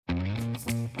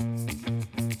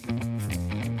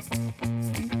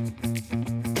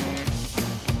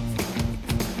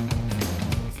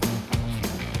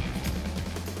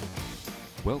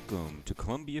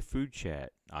Columbia Food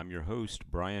Chat. I'm your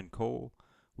host, Brian Cole.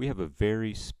 We have a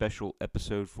very special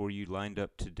episode for you lined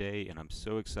up today, and I'm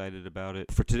so excited about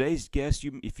it. For today's guest,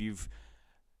 if you've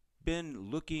been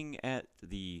looking at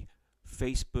the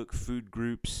Facebook food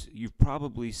groups, you've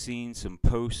probably seen some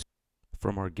posts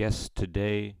from our guest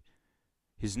today.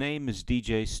 His name is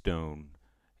DJ Stone,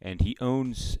 and he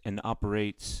owns and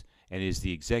operates and is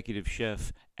the executive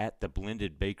chef at the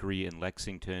Blended Bakery in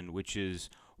Lexington, which is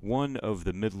one of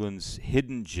the Midlands'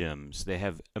 hidden gems. They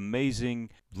have amazing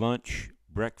lunch,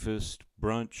 breakfast,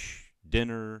 brunch,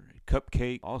 dinner,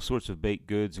 cupcake, all sorts of baked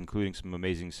goods, including some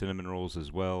amazing cinnamon rolls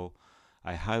as well.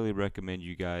 I highly recommend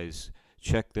you guys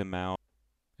check them out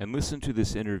and listen to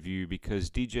this interview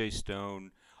because DJ Stone,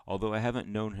 although I haven't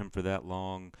known him for that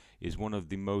long, is one of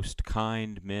the most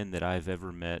kind men that I've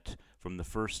ever met. From the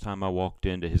first time I walked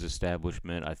into his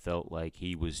establishment, I felt like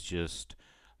he was just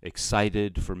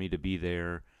excited for me to be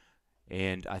there.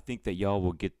 And I think that y'all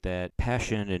will get that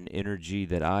passion and energy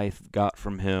that I've got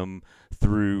from him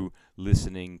through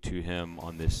listening to him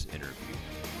on this interview.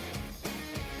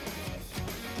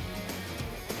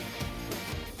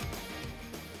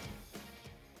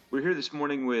 We're here this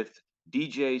morning with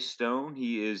DJ Stone.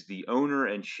 He is the owner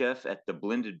and chef at the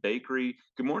Blended Bakery.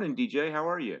 Good morning, DJ. How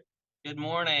are you? Good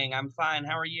morning. I'm fine.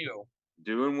 How are you?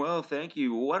 Doing well, thank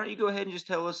you. Why don't you go ahead and just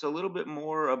tell us a little bit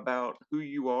more about who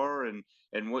you are and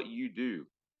what you do?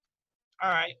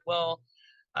 All right.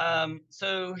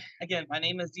 So again, my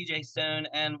name is DJ Stone,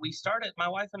 and my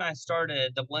wife and I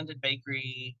started the Blended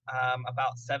Bakery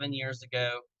about 7 years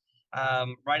ago,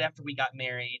 right after we got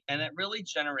married. And it really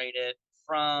generated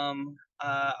from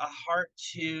a heart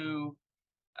to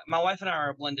my wife and I are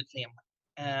a blended family.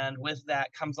 And with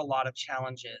that comes a lot of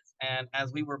challenges. And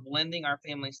as we were blending our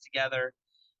families together,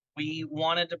 we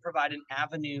wanted to provide an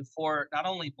avenue for not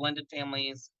only blended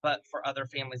families, but for other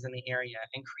families in the area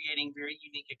and creating very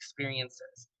unique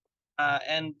experiences.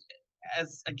 And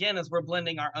as we're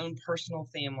blending our own personal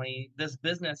family, this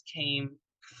business came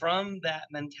from that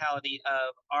mentality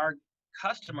of our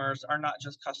customers are not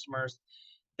just customers,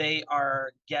 they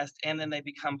are guests, and then they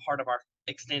become part of our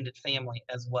extended family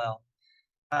as well.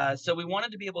 So we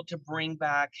wanted to be able to bring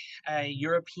back a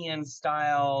European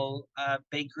style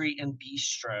bakery and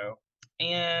bistro.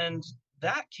 And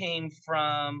that came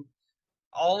from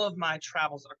all of my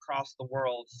travels across the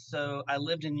world. So I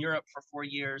lived in Europe for 4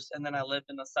 years, and then I lived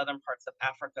in the southern parts of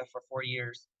Africa for 4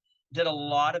 years. Did a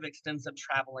lot of extensive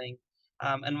traveling.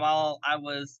 And while I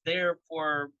was there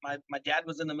my dad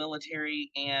was in the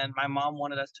military, and my mom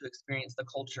wanted us to experience the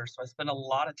culture. So I spent a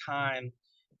lot of time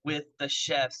with the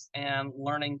chefs and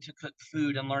learning to cook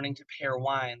food and learning to pair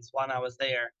wines while I was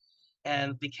there,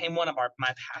 and became one of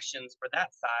my passions for that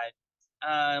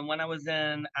side. When I was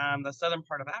in the southern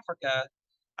part of Africa,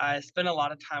 I spent a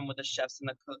lot of time with the chefs and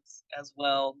the cooks as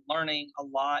well, learning a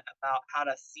lot about how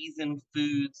to season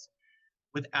foods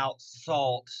without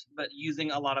salt, but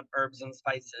using a lot of herbs and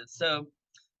spices. So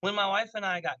when my wife and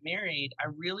I got married, I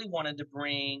really wanted to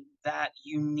bring that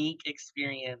unique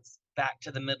experience back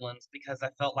to the Midlands because I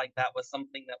felt like that was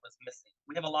something that was missing.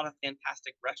 We have a lot of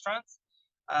fantastic restaurants,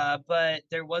 but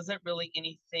there wasn't really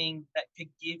anything that could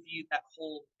give you that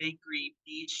whole bakery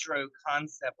bistro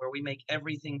concept where we make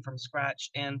everything from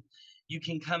scratch, and you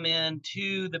can come in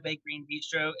to the bakery and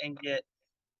bistro and get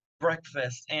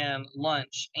breakfast and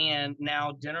lunch and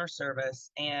now dinner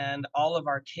service and all of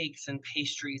our cakes and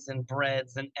pastries and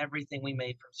breads and everything we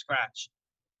made from scratch.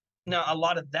 Now, a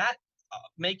lot of that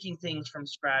making things from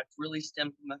scratch really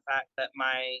stemmed from the fact that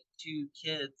my two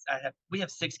kids, we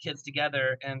have six kids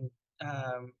together, and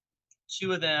um,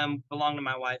 two of them belong to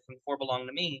my wife and four belong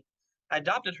to me. I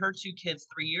adopted her two kids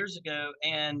 3 years ago,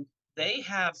 and they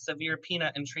have severe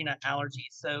peanut and tree nut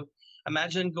allergies. So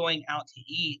imagine going out to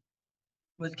eat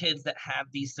with kids that have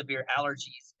these severe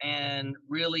allergies and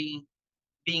really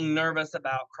being nervous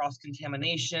about cross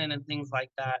contamination and things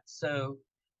like that. So,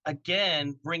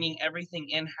 again, bringing everything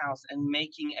in house and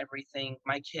making everything,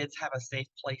 my kids have a safe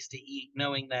place to eat,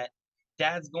 knowing that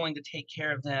dad's going to take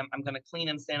care of them. I'm going to clean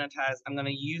and sanitize. I'm going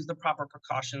to use the proper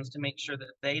precautions to make sure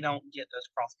that they don't get those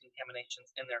cross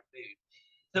contaminations in their food.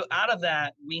 So, out of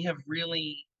that, we have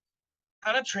really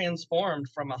kind of transformed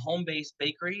from a home based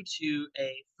bakery to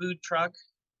a food truck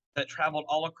that traveled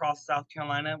all across South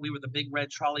Carolina. We were the big red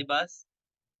trolley bus.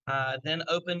 Then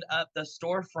opened up the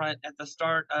storefront at the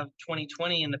start of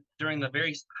 2020 during the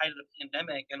very height of the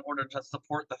pandemic in order to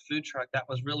support the food truck. That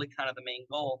was really kind of the main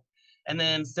goal. And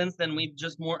then since then, we've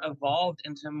just more evolved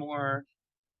into more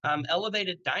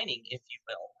elevated dining, if you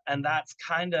will. And that's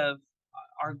kind of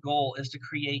our goal, is to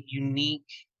create unique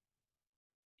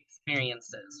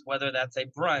experiences, whether that's a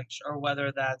brunch or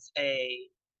whether that's a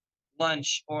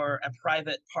lunch or a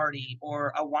private party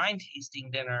or a wine tasting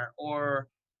dinner or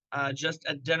just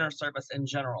a dinner service in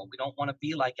general. We don't want to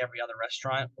be like every other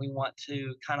restaurant. We want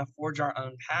to kind of forge our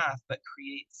own path, but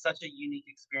create such a unique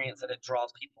experience that it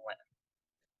draws people in.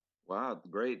 Wow,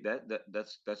 great.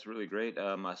 That's really great.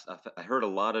 I heard a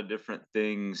lot of different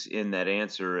things in that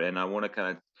answer, and I want to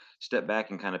kind of step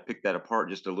back and kind of pick that apart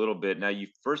just a little bit. Now, you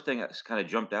first thing that's kind of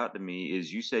jumped out to me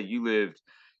is you said you lived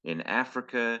in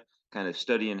Africa, kind of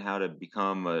studying how to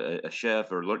become a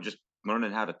chef or just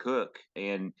learning how to cook.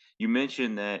 And you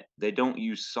mentioned that they don't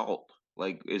use salt.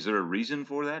 Like, is there a reason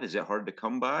for that? Is it hard to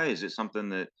come by? Is it something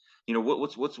that,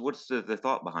 what's the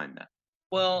thought behind that?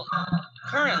 Well,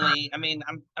 currently, I mean,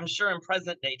 I'm sure in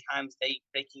present day times they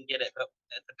can get it, but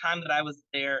at the time that I was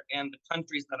there and the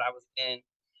countries that I was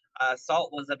in, salt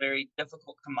was a very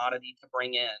difficult commodity to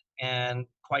bring in and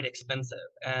quite expensive.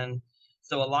 And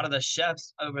so a lot of the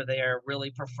chefs over there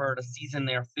really prefer to season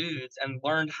their foods and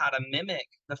learned how to mimic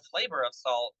the flavor of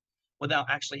salt without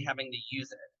actually having to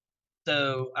use it.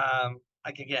 So,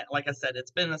 like again, like I said,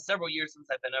 it's been several years since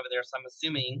I've been over there, so I'm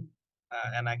assuming,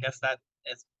 and I guess that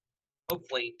is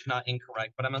hopefully not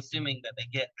incorrect, but I'm assuming that they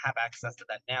get have access to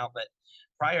that now. But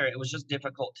prior, it was just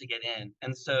difficult to get in,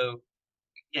 and so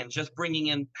again, just bringing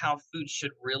in how food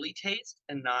should really taste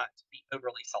and not be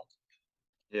overly salty.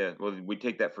 Yeah, well, we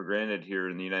take that for granted here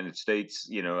in the United States.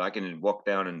 I can walk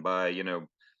down and buy,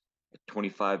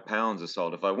 25 pounds of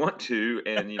salt if I want to,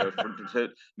 and to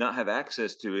not have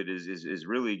access to it is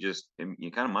really just kind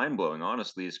of mind blowing,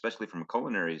 honestly, especially from a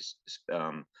culinary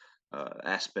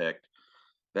aspect.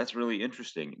 That's really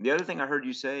interesting. The other thing I heard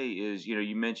you say is,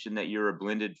 you mentioned that you're a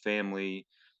blended family,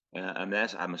 and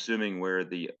I'm assuming where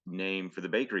the name for the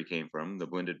bakery came from, the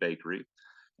blended bakery.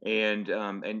 And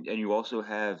you also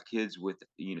have kids with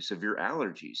severe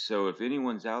allergies. So if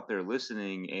anyone's out there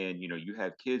listening and you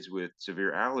have kids with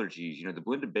severe allergies, the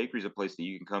blended bakery is a place that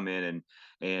you can come in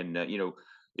and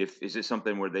if is it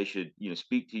something where they should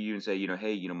speak to you and say,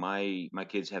 hey, my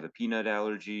kids have a peanut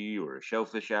allergy or a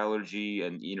shellfish allergy,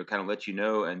 and kind of let you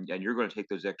know, and you're going to take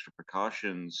those extra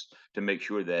precautions to make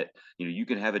sure that you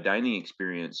can have a dining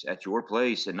experience at your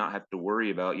place and not have to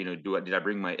worry about did I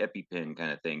bring my EpiPen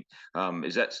kind of thing. I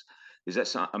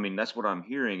mean, that's what I'm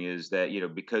hearing, is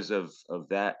that because of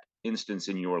that instance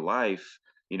in your life,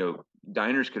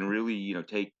 diners can really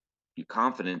take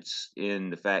confidence in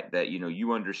the fact that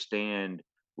you understand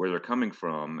where they're coming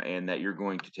from and that you're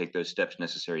going to take those steps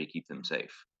necessary to keep them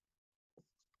safe.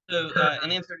 So,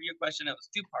 in answer to your question, it was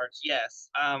two parts. Yes,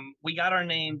 we got our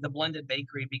name, the Blended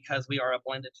Bakery, because we are a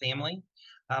blended family.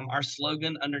 Our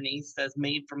slogan underneath says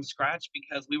 "Made from Scratch"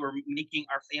 because we were making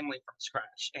our family from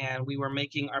scratch, and we were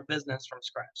making our business from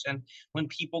scratch. And when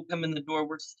people come in the door,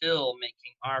 we're still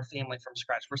making our family from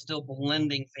scratch. We're still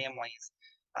blending families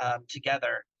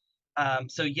together.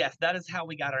 So yes, that is how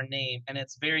we got our name, and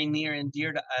it's very near and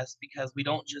dear to us because we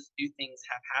don't just do things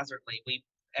haphazardly. We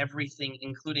everything,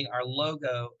 including our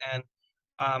logo and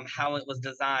how it was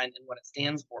designed and what it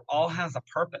stands for, all has a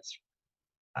purpose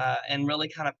and really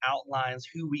kind of outlines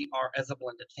who we are as a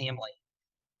blended family.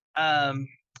 Um,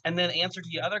 and then answer to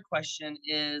your other question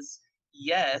is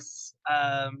yes,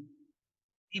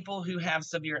 people who have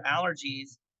severe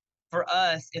allergies, for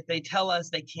us, if they tell us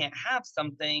they can't have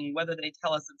something, whether they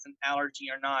tell us it's an allergy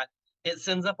or not, it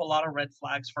sends up a lot of red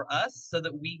flags for us so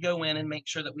that we go in and make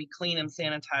sure that we clean and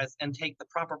sanitize and take the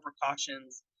proper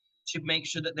precautions to make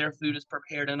sure that their food is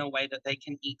prepared in a way that they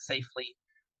can eat safely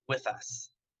with us.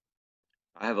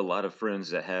 I have a lot of friends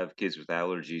that have kids with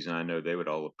allergies, and I know they would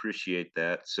all appreciate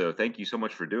that. So thank you so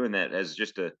much for doing that. As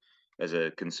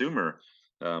a consumer,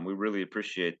 we really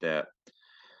appreciate that.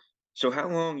 So how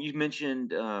long you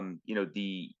mentioned,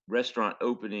 the restaurant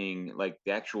opening, like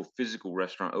the actual physical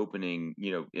restaurant opening,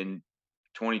 in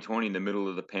 2020 in the middle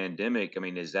of the pandemic. I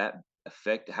mean,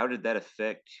 how did that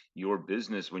affect your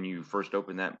business when you first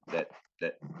opened that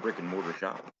brick and mortar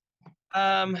shop?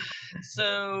 Um,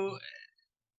 so,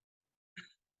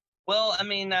 well, I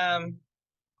mean,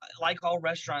 like all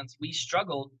restaurants, we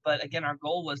struggled, but again, our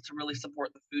goal was to really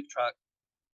support the food truck.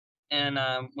 And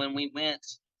when we went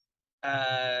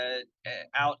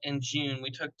out in June.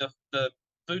 We took the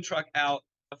food truck out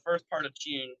the first part of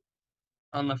June.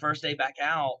 On the first day back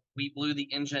out, we blew the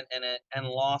engine in it and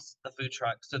lost the food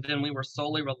truck. So then we were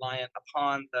solely reliant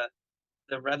upon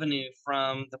the revenue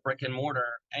from the brick and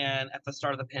mortar. And at the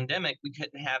start of the pandemic, we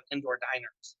couldn't have indoor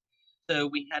diners. So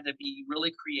we had to be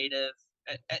really creative.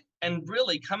 And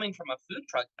really, coming from a food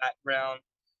truck background,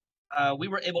 we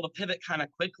were able to pivot kind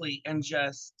of quickly and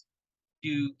just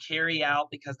do carry out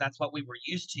because that's what we were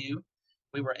used to.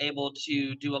 We were able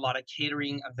to do a lot of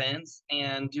catering events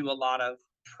and do a lot of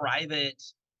private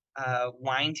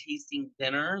wine tasting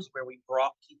dinners where we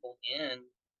brought people in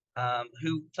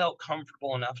who felt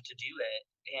comfortable enough to do it,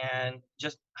 and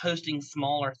just hosting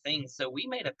smaller things. So we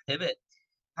made a pivot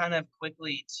kind of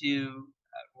quickly to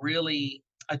really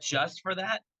adjust for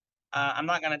that. I'm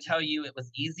not going to tell you it was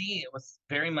easy. It was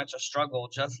very much a struggle,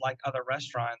 just like other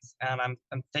restaurants. And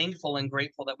I'm thankful and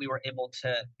grateful that we were able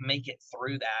to make it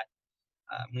through that.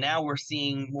 Now we're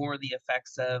seeing more of the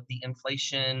effects of the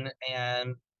inflation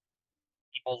and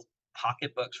people's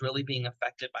pocketbooks really being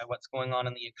affected by what's going on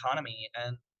in the economy.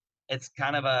 And it's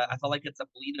kind of I feel like it's a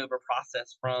bleed over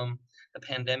process from the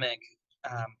pandemic,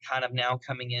 kind of now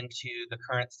coming into the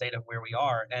current state of where we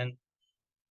are. And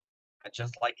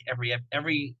just like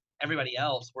everybody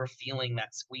else, we're feeling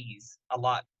that squeeze a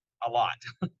lot, a lot.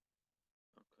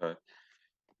 Okay.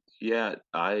 Yeah,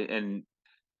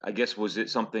 I guess was it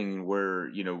something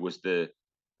where, was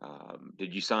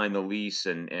did you sign the lease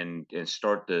and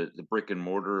start the brick and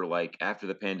mortar like after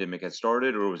the pandemic had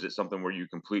started, or was it something where you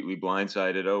completely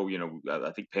blindsided? Oh,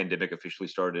 I think pandemic officially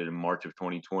started in March of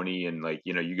 2020, and like,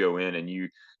 you go in and you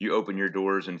open your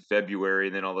doors in February,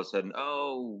 and then all of a sudden,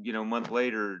 oh, a month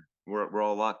later, we're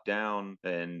all locked down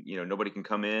and nobody can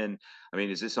come in. I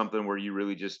mean, is this something where you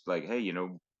really just like, hey,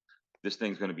 this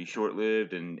thing's going to be short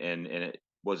lived, and it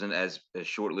wasn't as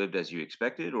short lived as you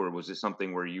expected, or was this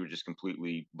something where you were just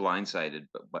completely blindsided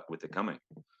but with it coming?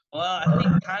 Well, I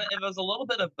think kind of it was a little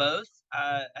bit of both.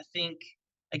 I think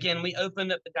again we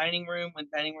opened up the dining room when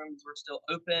dining rooms were still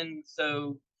open,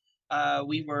 so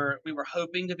we were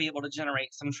hoping to be able to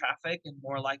generate some traffic and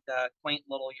more like the quaint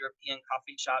little European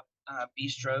coffee shop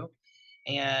bistro.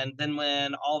 And then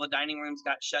when all the dining rooms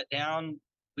got shut down,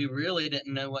 we really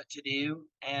didn't know what to do.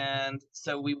 And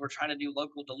so we were trying to do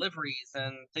local deliveries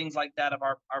and things like that of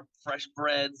our fresh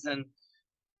breads and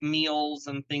meals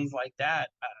and things like that.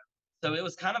 So it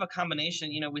was kind of a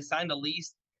combination. We signed a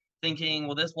lease thinking,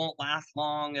 well, this won't last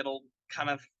long. It'll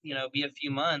kind of, be a few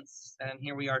months. And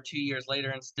here we are 2 years later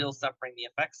and still suffering the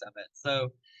effects of it.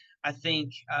 So I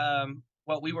think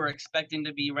what we were expecting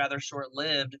to be rather short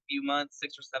lived, a few months,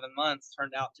 6 or 7 months,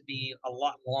 turned out to be a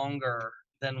lot longer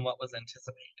than what was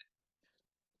anticipated.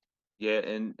 Yeah,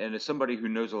 and as somebody who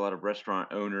knows a lot of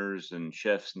restaurant owners and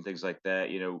chefs and things like that,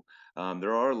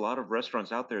 there are a lot of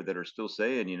restaurants out there that are still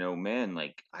saying, man,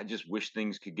 like I just wish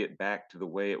things could get back to the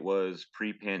way it was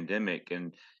pre-pandemic,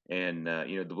 and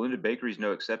the Blended Bakery is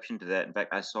no exception to that. In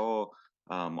fact, I saw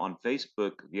on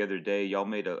Facebook the other day, y'all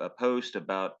made a post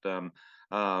about. Can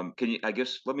you? I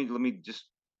guess let me just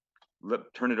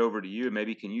turn it over to you.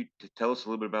 Maybe can you tell us a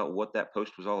little bit about what that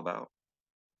post was all about?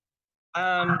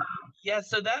 Um, yeah,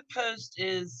 so that post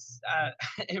is,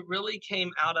 it really came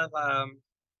out of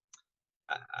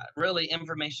really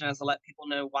information as to let people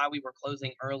know why we were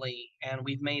closing early. And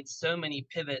we've made so many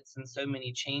pivots and so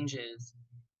many changes.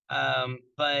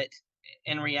 But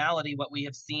in reality, what we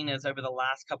have seen is over the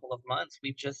last couple of months,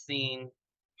 we've just seen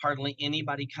hardly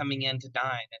anybody coming in to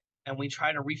dine. And we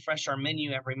try to refresh our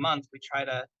menu every month. We try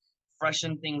to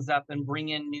freshen things up and bring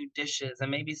in new dishes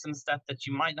and maybe some stuff that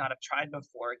you might not have tried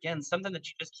before. Again, something that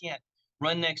you just can't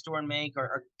run next door and make,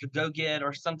 or to go get,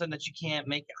 or something that you can't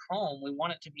make at home. We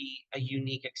want it to be a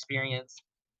unique experience.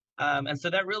 And so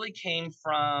that really came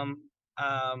from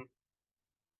um,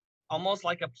 almost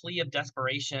like a plea of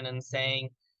desperation and saying,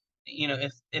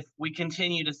 if we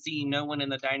continue to see no one in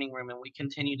the dining room and we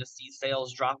continue to see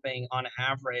sales dropping on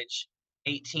average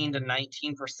 18 to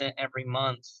 19% every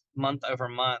month, month over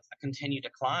month, a continued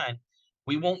decline,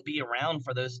 we won't be around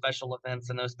for those special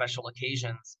events and those special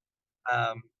occasions.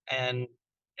 And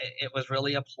it was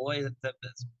really a ploy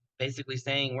that's basically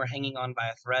saying we're hanging on by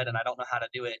a thread and I don't know how to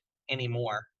do it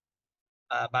anymore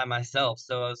by myself.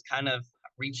 So I was kind of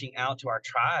reaching out to our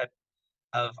tribe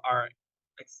of our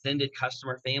extended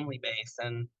customer family base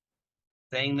and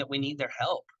saying that we need their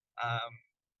help. Um,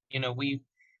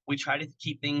 we try to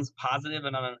keep things positive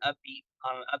and on an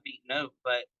upbeat note,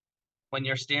 but when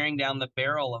you're staring down the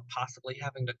barrel of possibly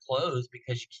having to close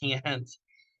because you can't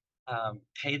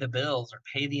pay the bills or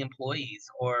pay the employees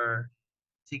or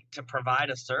to provide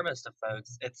a service to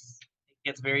folks, it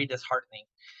gets very disheartening.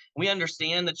 We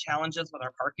understand the challenges with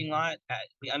our parking lot.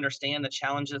 We understand the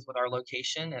challenges with our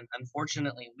location, and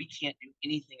unfortunately, we can't do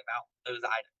anything about those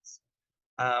items.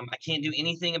 I can't do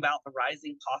anything about the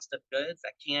rising cost of goods.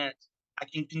 I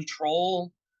can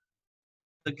control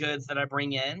the goods that I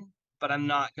bring in, but I'm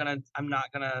not gonna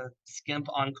skimp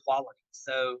on quality.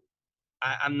 So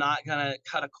I'm not gonna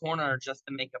cut a corner just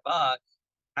to make a buck.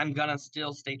 I'm gonna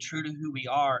still stay true to who we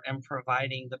are and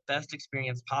providing the best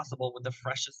experience possible with the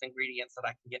freshest ingredients that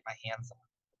I can get my hands on.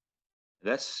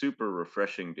 That's super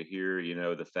refreshing to hear,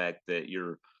 the fact that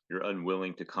you're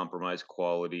unwilling to compromise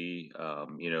quality,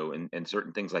 and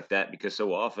certain things like that, because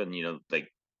so often, like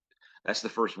that's the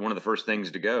first one of the first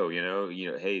things to go,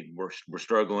 hey, we're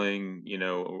struggling,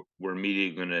 we're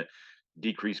immediately going to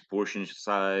decrease portion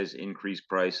size, increase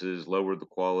prices, lower the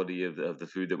quality of the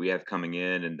food that we have coming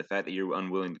in, and the fact that you're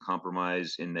unwilling to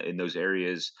compromise in those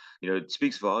areas, it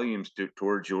speaks volumes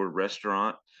towards your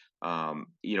restaurant.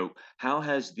 How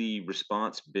has the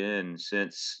response been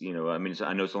since, I mean,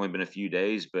 I know it's only been a few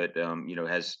days, but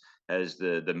has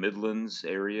the Midlands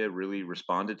area really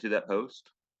responded to that post?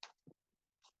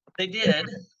 They did,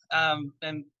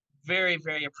 and very,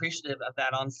 very appreciative of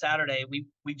that. On Saturday,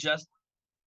 we just,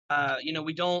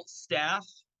 we don't staff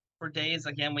for days.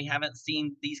 Again, we haven't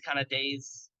seen these kind of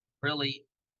days really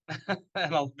in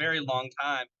a very long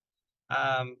time.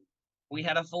 Um, we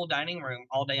had a full dining room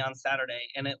all day on Saturday,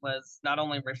 and it was not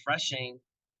only refreshing,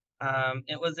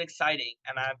 it was exciting,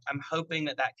 and I'm hoping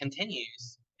that that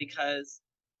continues because,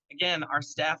 again, our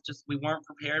staff just we weren't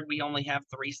prepared. We only have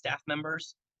 3 staff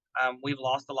members. We've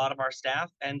lost a lot of our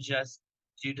staff, and just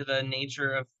due to the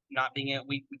nature of not being able,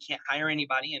 we can't hire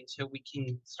anybody until we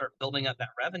can start building up that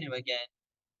revenue again.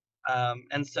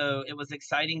 And so it was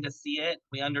exciting to see it.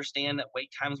 We understand that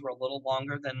wait times were a little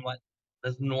longer than what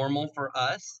is normal for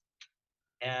us,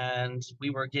 and we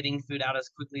were getting food out as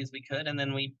quickly as we could, and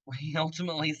then we we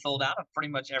ultimately sold out of pretty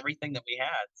much everything that we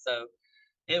had. So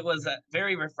it was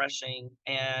very refreshing,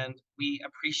 and we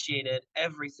appreciated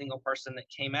every single person that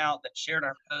came out, that shared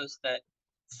our post, that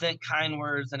sent kind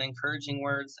words and encouraging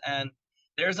words. And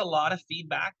there's a lot of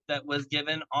feedback that was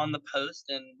given on the post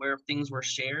and where things were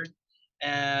shared,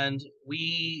 and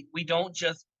we don't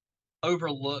just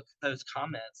overlook those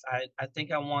comments. I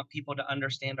think I want people to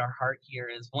understand our heart here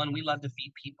is, one, we love to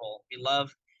feed people. We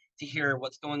love to hear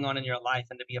what's going on in your life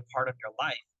and to be a part of your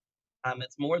life.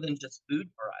 It's more than just food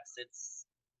for us. It's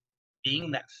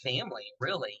being that family,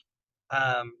 really.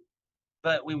 Um,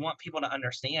 but we want people to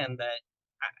understand that,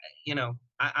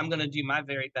 I, I'm going to do my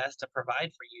very best to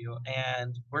provide for you.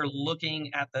 And we're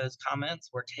looking at those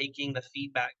comments. We're taking the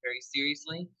feedback very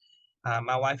seriously.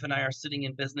 My wife and I are sitting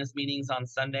in business meetings on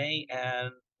Sunday,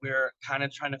 and we're kind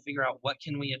of trying to figure out what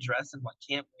can we address and what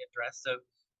can't we address. So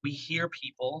we hear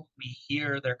people, we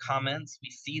hear their comments,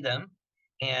 we see them,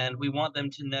 and we want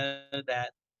them to know that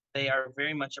they are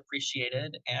very much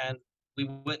appreciated. And we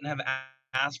wouldn't have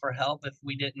asked for help if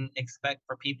we didn't expect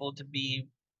for people to be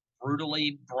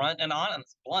brutally blunt and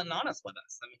honest with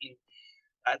us. I mean,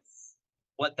 that's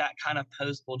what that kind of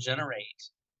post will generate,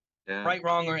 Yeah. right,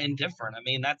 wrong, or indifferent. I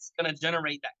mean, that's going to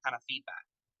generate that kind of feedback.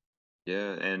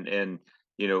 Yeah, and and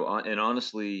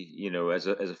honestly, as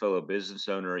a fellow business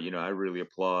owner, I really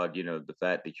applaud, the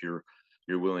fact that you're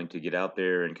willing to get out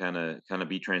there and kind of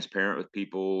be transparent with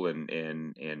people, and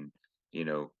it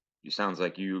sounds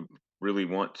like you really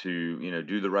want to,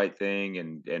 do the right thing,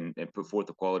 and put forth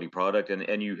a quality product,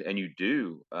 and you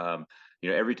do.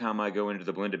 Every time I go into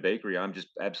the Blended Bakery, I'm just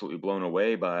absolutely blown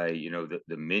away by,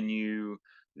 the menu,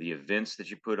 the events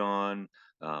that you put on,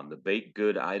 the baked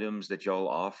good items that y'all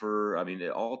offer. I mean,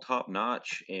 they're all top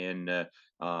notch, and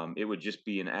it would just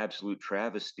be an absolute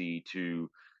travesty to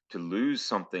lose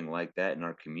something like that in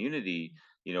our community.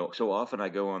 So often I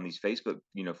go on these Facebook,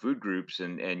 food groups,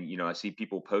 and I see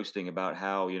people posting about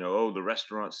how, oh, the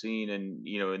restaurant scene and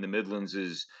in the Midlands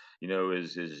is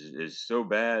so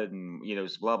bad, and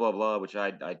it's blah blah blah, which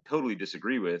I totally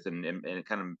disagree with, and it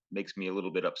kind of makes me a little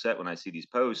bit upset when I see these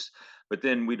posts. But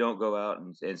then we don't go out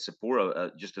and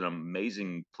support just an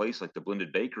amazing place like the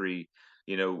Blended Bakery.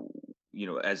 You know,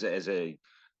 as a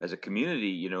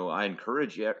community, I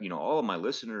encourage all of my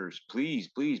listeners, please,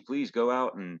 please, please go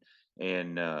out and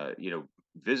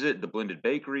visit the Blended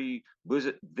Bakery,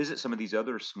 visit some of these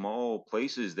other small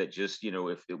places that just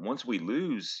if once we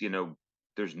lose,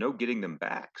 there's no getting them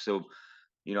back. So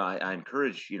I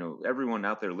encourage everyone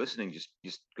out there listening,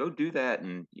 just go do that,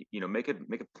 and make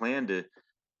a plan to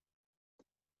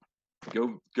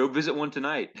go visit one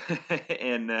tonight.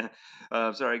 And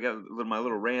sorry, I got my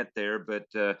little rant there, but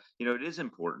it is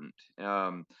important.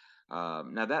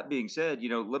 Now that being said,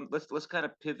 let's kind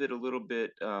of pivot a little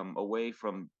bit away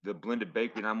from the Blended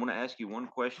Bakery, and I'm going to ask you one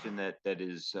question that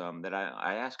is that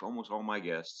I ask almost all my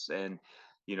guests. And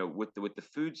with the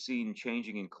food scene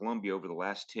changing in Colombia over the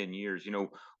last 10 years,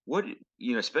 what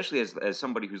especially as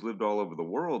somebody who's lived all over the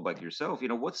world like yourself,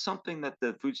 what's something that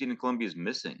the food scene in Colombia is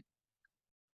missing?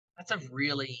 That's a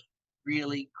really,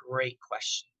 really great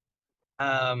question.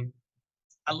 Um,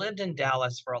 I lived in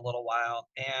Dallas for a little while,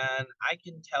 and I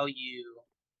can tell you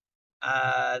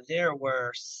There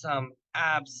were some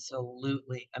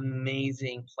absolutely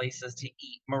amazing places to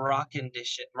eat. Moroccan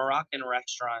dishes, Moroccan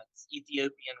restaurants,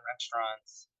 Ethiopian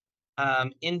restaurants,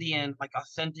 Indian, like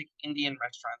authentic Indian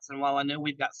restaurants. And while I know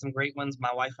we've got some great ones,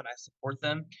 my wife and I support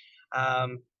them.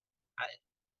 Um, I,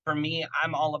 for me,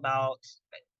 I'm all about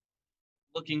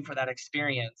looking for that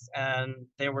experience. And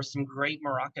there were some great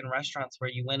Moroccan restaurants where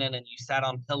you went in and you sat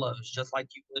on pillows, just like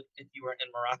you would if you were in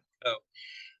Morocco.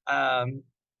 Um,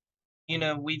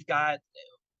 we've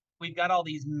got all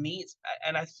these meats,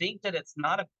 and I think that it's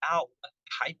not about what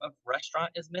type of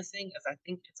restaurant is missing, as I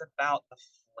think it's about the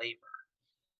flavor.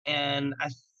 And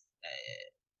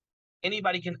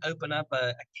anybody can open up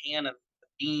a can of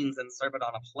beans and serve it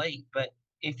on a plate, but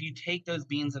if you take those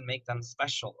beans and make them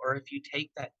special, or if you take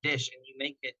that dish and you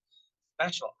make it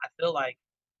special, I feel like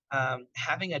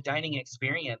having a dining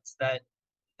experience that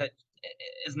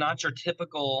is not your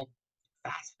typical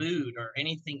fast food or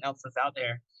anything else that's out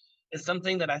there is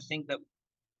something that I think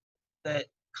that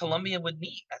Colombia would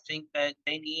need. I think that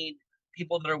they need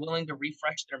people that are willing to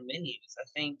refresh their menus. I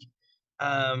think,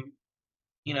 um,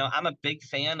 I'm a big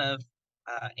fan of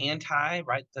Anti,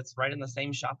 right? That's right in the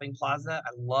same shopping plaza. I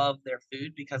love their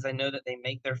food because I know that they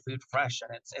make their food fresh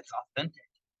and it's authentic.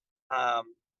 Um,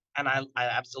 and I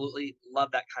absolutely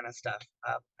love that kind of stuff.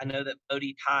 I know that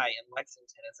Bodhi Thai in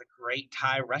Lexington is a great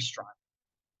Thai restaurant.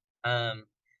 Um,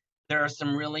 there are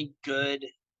some really good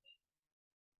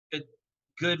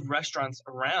good restaurants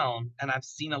around, and I've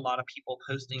seen a lot of people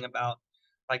posting about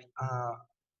like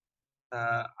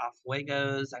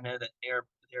Afuegos. I know that they're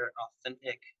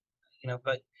authentic,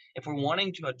 but if we're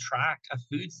wanting to attract a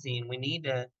food scene, we need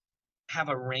to have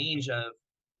a range of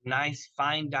nice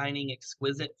fine dining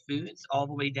exquisite foods all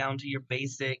the way down to your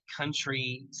basic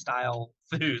country style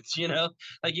foods,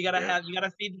 like Yeah. you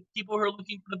gotta feed people who are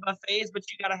looking for the buffets, but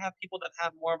you gotta have people that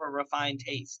have more of a refined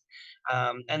taste.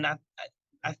 And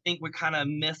I think we kind of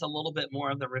miss a little bit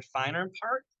more of the refiner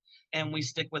part, and we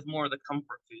stick with more of the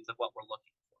comfort foods of what we're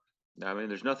looking I mean,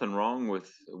 there's nothing wrong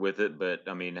with it, but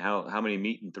I mean, how many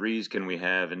meat and threes can we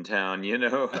have in town?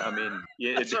 for. I mean,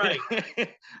 yeah, That's right.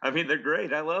 I mean, they're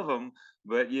great. I love them,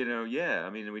 but yeah. I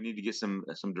mean, we need to get some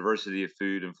diversity of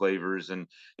food and flavors.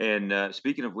 And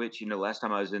speaking of which, last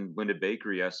time I was in Windy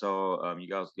Bakery, I saw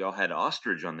y'all had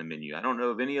ostrich on the menu. I don't know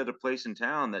of any other place in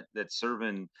town that's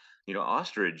serving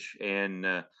ostrich, and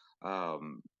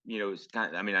it's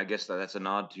kind. I mean, I guess that's a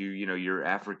nod to your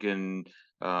African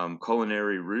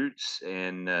culinary roots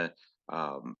and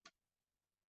um,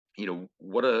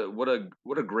 what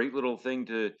a great little thing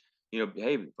to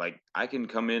hey, like I can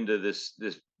come into this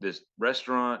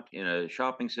restaurant in a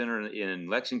shopping center in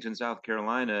Lexington, South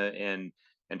Carolina, and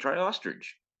try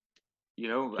ostrich.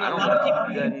 And I a don't lot know of if you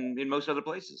can do people, that in most other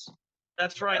places.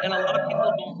 that's right. And a lot of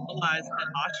people don't realize that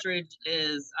ostrich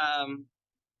is,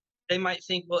 they might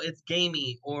think, well, it's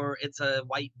gamey or it's a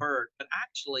white bird, but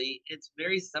actually, it's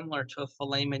very similar to a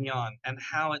filet mignon. And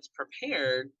how it's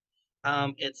prepared,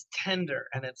 it's tender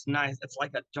and it's nice. It's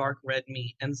like a dark red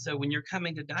meat. And so when you're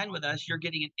coming to dine with us, you're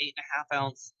getting an 8.5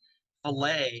 ounce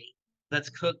filet that's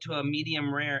cooked to a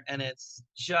medium rare, and it's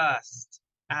just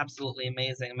absolutely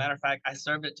amazing. Matter of fact, I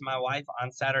served it to my wife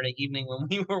on Saturday evening when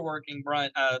we were working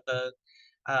the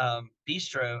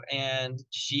bistro, and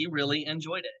she really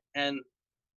enjoyed it. And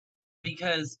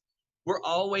because we're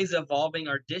always evolving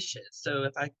our dishes. So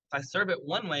if I serve it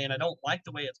one way and I don't like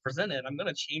the way it's presented, I'm going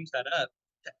to change that up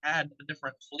to add a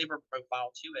different flavor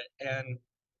profile to it.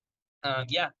 And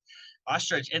yeah,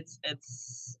 ostrich, it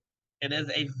is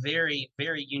a very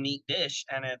very unique dish,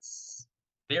 and it's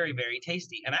very very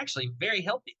tasty and actually very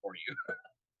healthy for you.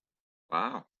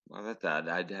 Wow. Well, that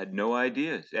I had no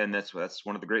idea, and that's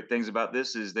one of the great things about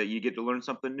this is that you get to learn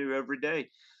something new every day.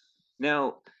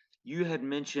 Now, you had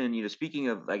mentioned, speaking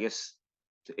of, I guess,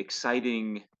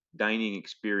 exciting dining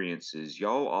experiences,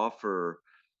 y'all offer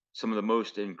some of the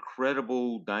most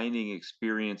incredible dining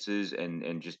experiences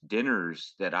and just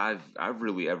dinners that I've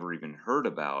really ever even heard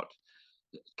about.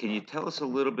 Can you tell us a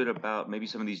little bit about maybe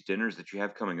some of these dinners that you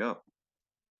have coming up?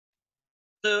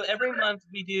 So every month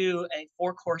we do a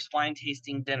four-course wine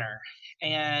tasting dinner,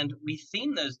 and we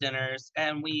theme those dinners,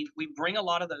 and we bring a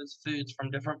lot of those foods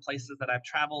from different places that I've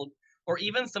traveled, or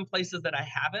even some places that I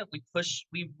haven't.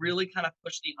 We really kind of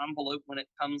push the envelope when it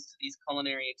comes to these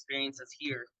culinary experiences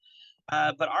here.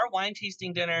 But our wine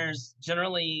tasting dinners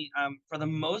generally, for the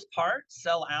most part,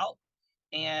 sell out.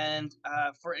 And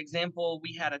for example,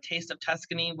 we had a Taste of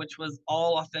Tuscany, which was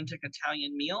all authentic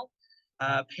Italian meal,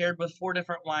 paired with four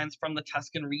different wines from the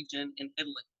Tuscan region in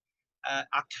Italy.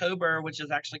 October, which is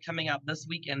actually coming out this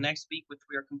week and next week, which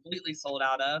we are completely sold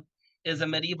out of, is a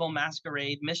medieval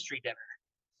masquerade mystery dinner.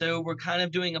 So we're kind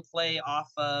of doing a play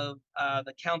off of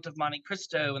the Count of Monte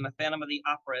Cristo and the Phantom of the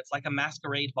Opera. It's like a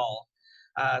masquerade ball.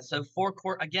 So four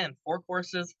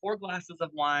courses, four glasses of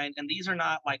wine, and these are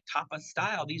not like tapas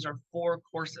style. These are four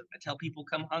courses. I tell people,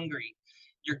 come hungry.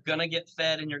 You're gonna get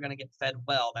fed, and you're gonna get fed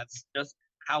well. That's just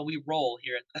how we roll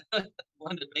here at the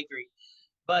Blended Bakery.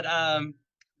 But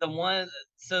the one,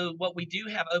 so what we do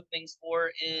have openings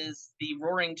for is the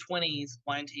Roaring Twenties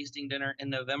wine tasting dinner in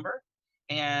November,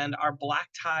 and our black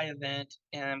tie event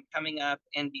coming up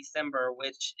in December,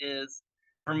 which is,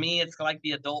 for me, it's like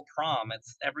the adult prom.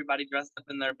 It's everybody dressed up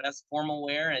in their best formal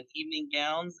wear and evening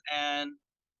gowns, and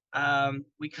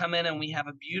we come in and we have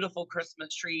a beautiful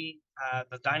Christmas tree.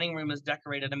 The dining room is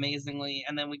decorated amazingly,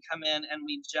 and then we come in and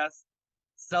we just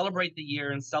celebrate the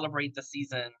year and celebrate the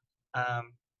season.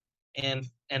 Um, in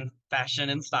fashion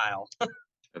and style.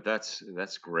 That's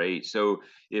great. So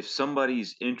if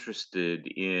somebody's interested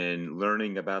in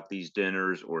learning about these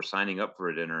dinners or signing up for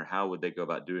a dinner, how would they go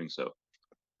about doing so?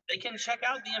 They can check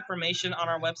out the information on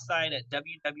our website at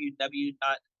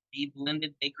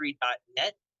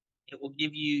www.theblendedbakery.net. It will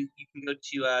give you can go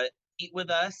to eat with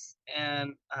us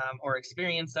and or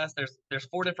experience us. There's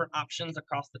four different options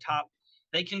across the top.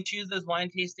 They can choose those wine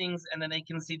tastings, and then they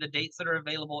can see the dates that are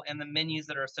available and the menus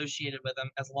that are associated with them,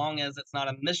 as long as it's not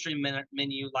a mystery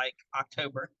menu like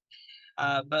October.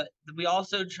 But we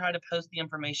also try to post the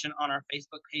information on our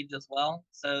Facebook page as well.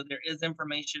 So there is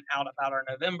information out about our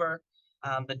November.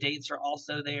 The dates are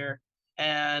also there.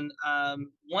 And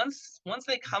once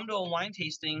they come to a wine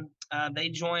tasting, they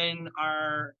join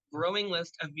our growing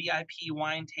list of VIP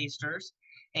wine tasters.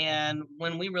 And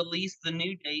when we release the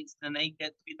new dates, then they get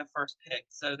to be the first pick.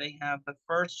 So they have the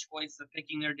first choice of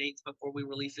picking their dates before we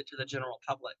release it to the general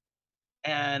public.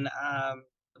 And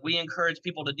we encourage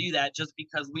people to do that just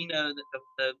because we know that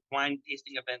the wine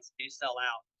tasting events do sell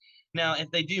out. Now, if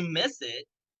they do miss it,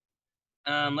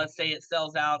 let's say it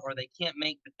sells out or they can't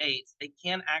make the dates, they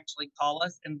can actually call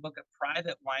us and book a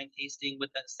private wine tasting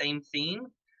with that same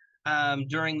theme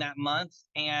during that month.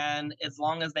 And as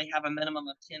long as they have a minimum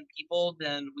of 10 people,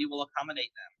 then we will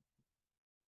accommodate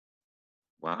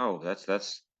them. Wow,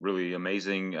 that's really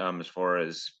amazing, as far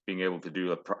as being able to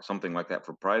do something like that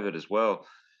for private as well.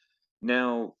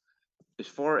 Now, as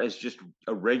far as just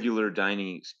a regular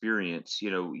dining experience,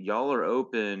 y'all are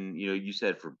open, you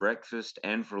said for breakfast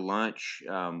and for lunch,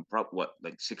 what,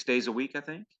 like 6 days a week, I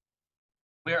think?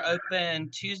 We're open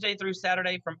Tuesday through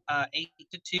Saturday from 8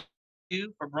 to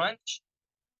 2 for brunch.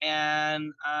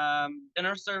 And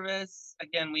dinner service,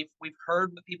 again, we've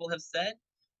heard what people have said.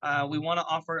 We want to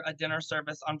offer a dinner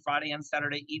service on Friday and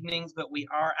Saturday evenings, but we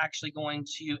are actually going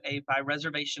to a by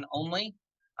reservation only,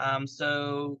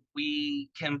 so we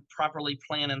can properly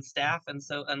plan and staff. And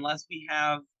so, unless we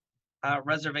have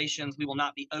reservations, we will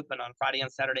not be open on Friday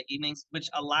and Saturday evenings, which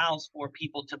allows for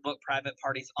people to book private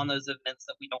parties on those events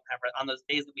that we don't have on those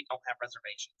days that we don't have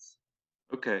reservations.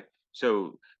 Okay.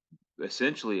 So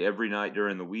essentially every night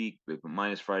during the week,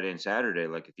 minus Friday and Saturday,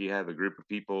 like if you have a group of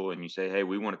people and you say, hey,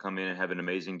 we want to come in and have an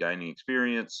amazing dining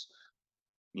experience,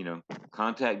 you know,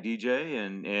 contact DJ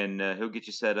and he'll get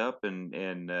you set up and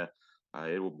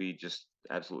it will be just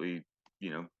absolutely,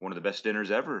 one of the best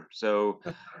dinners ever. So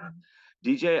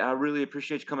DJ, I really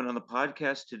appreciate you coming on the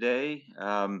podcast today.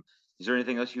 Is there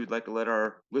anything else you would like to let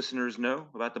our listeners know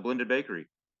about the Blended Bakery?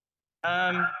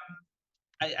 Um,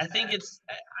 I think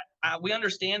we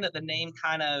understand that the name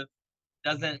kind of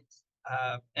doesn't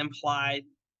imply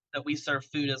that we serve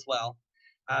food as well,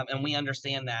 and we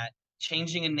understand that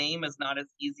changing a name is not as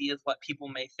easy as what people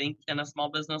may think in a small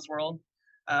business world.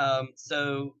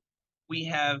 So we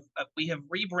have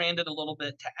rebranded a little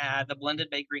bit to add the Blended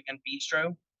Bakery and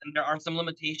Bistro, and there are some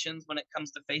limitations when it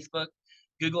comes to Facebook.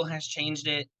 Google has changed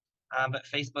it, but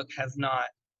Facebook has not.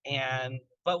 And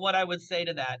but what I would say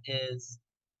to that is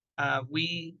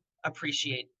we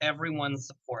appreciate everyone's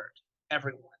support.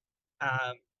 Everyone.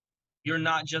 Um, you're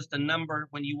not just a number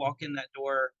when you walk in that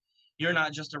door. You're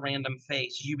not just a random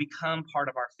face. You become part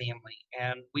of our family.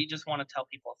 And we just want to tell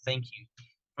people thank you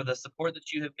for the support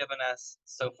that you have given us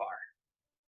so far.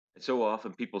 So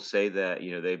often people say that,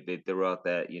 they throw out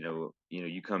that,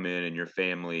 you come in and your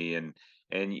family and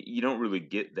you don't really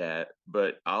get that.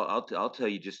 But I'll tell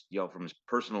you just, from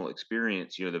personal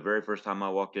experience, the very first time I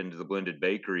walked into the Blended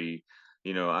Bakery,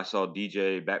 I saw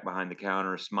DJ back behind the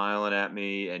counter smiling at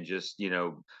me and just,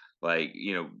 like,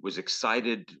 was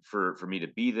excited for me to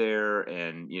be there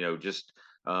and, just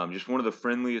one of the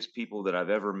friendliest people that I've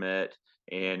ever met.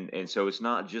 And so it's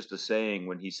not just a saying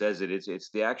when he says it, it's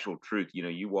the actual truth.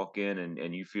 You walk in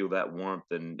and you feel that warmth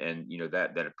and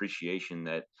that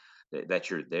appreciation that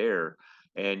you're there.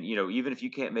 And even if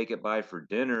you can't make it by for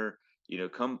dinner,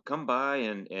 come by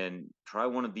and try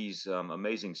one of these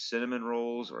amazing cinnamon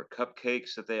rolls or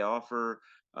cupcakes that they offer.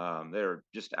 They're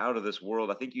just out of this world.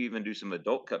 I think you even do some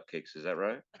adult cupcakes. Is that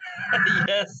right?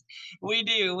 Yes, we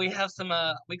do. We have some,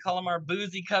 we call them our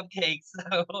boozy cupcakes.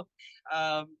 So,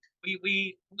 um,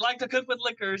 we like to cook with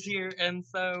liquors here, and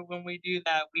so when we do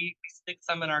that, we stick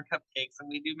some in our cupcakes, and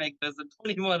we do make those a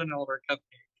 21 and older cupcake.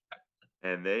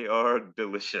 And they are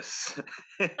delicious.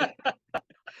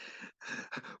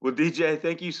 Well, DJ,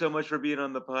 thank you so much for being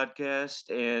on the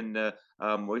podcast, and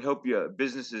we hope your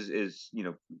business is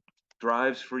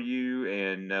thrives for you,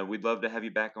 and we'd love to have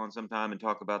you back on sometime and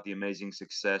talk about the amazing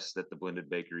success that the Blended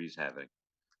Bakery is having.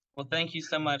 Well, thank you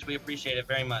so much. We appreciate it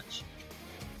very much.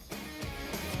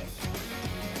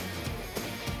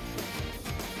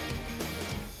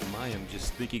 I am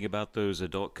just thinking about those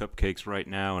adult cupcakes right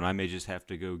now, and I may just have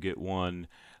to go get one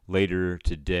later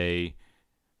today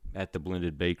at the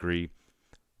Blended Bakery.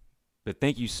 But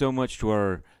thank you so much to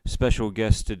our special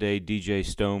guest today, DJ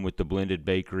Stone with the Blended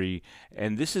Bakery.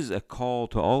 And this is a call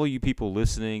to all of you people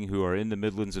listening who are in the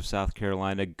Midlands of South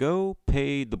Carolina. Go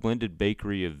pay the Blended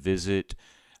Bakery a visit.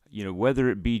 Whether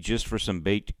it be just for some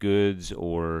baked goods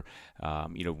or,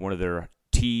 one of their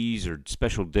teas or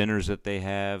special dinners that they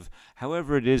have.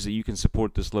 However it is that you can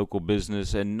support this local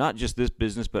business, and not just this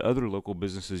business, but other local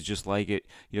businesses just like it.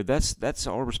 That's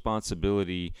our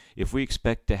responsibility. If we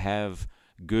expect to have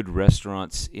good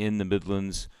restaurants in the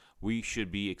Midlands, we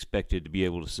should be expected to be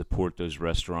able to support those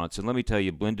restaurants. And let me tell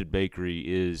you, Blended Bakery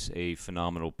is a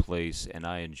phenomenal place, and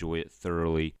I enjoy it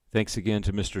thoroughly. Thanks again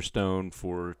to Mr. Stone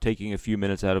for taking a few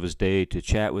minutes out of his day to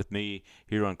chat with me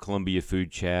here on Columbia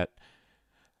Food Chat.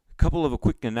 A couple of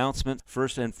quick announcements.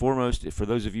 First and foremost, for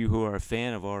those of you who are a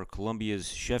fan of our Columbia's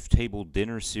Chef Table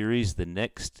Dinner Series, the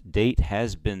next date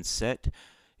has been set.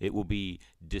 It will be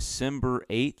December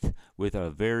 8th with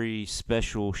a very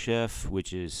special chef,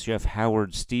 which is Chef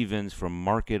Howard Stevens from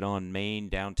Market on Main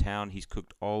downtown. He's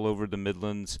cooked all over the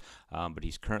Midlands, but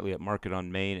he's currently at Market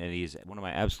on Main, and he's one of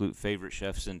my absolute favorite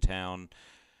chefs in town.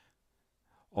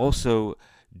 Also,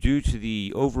 due to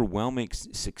the overwhelming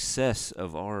success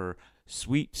of our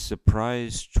Sweet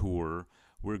Surprise Tour,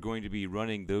 we're going to be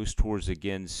running those tours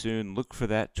again soon. Look for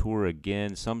that tour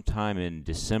again sometime in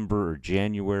December or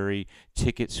January.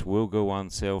 Tickets will go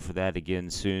on sale for that again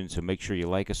soon, so make sure you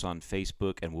like us on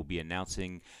Facebook, and we'll be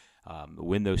announcing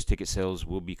when those ticket sales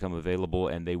will become available,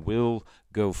 and they will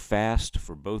go fast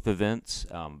for both events.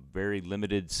 Very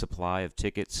limited supply of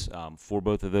tickets for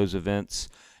both of those events.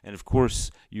 And of course,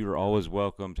 you are always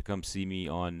welcome to come see me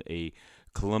on a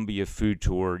Columbia Food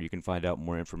Tour. You can find out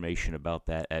more information about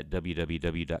that at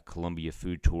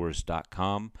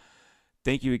www.columbiafoodtours.com.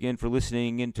 Thank you again for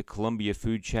listening in to Columbia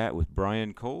Food Chat with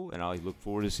Brian Cole, and I look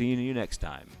forward to seeing you next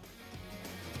time.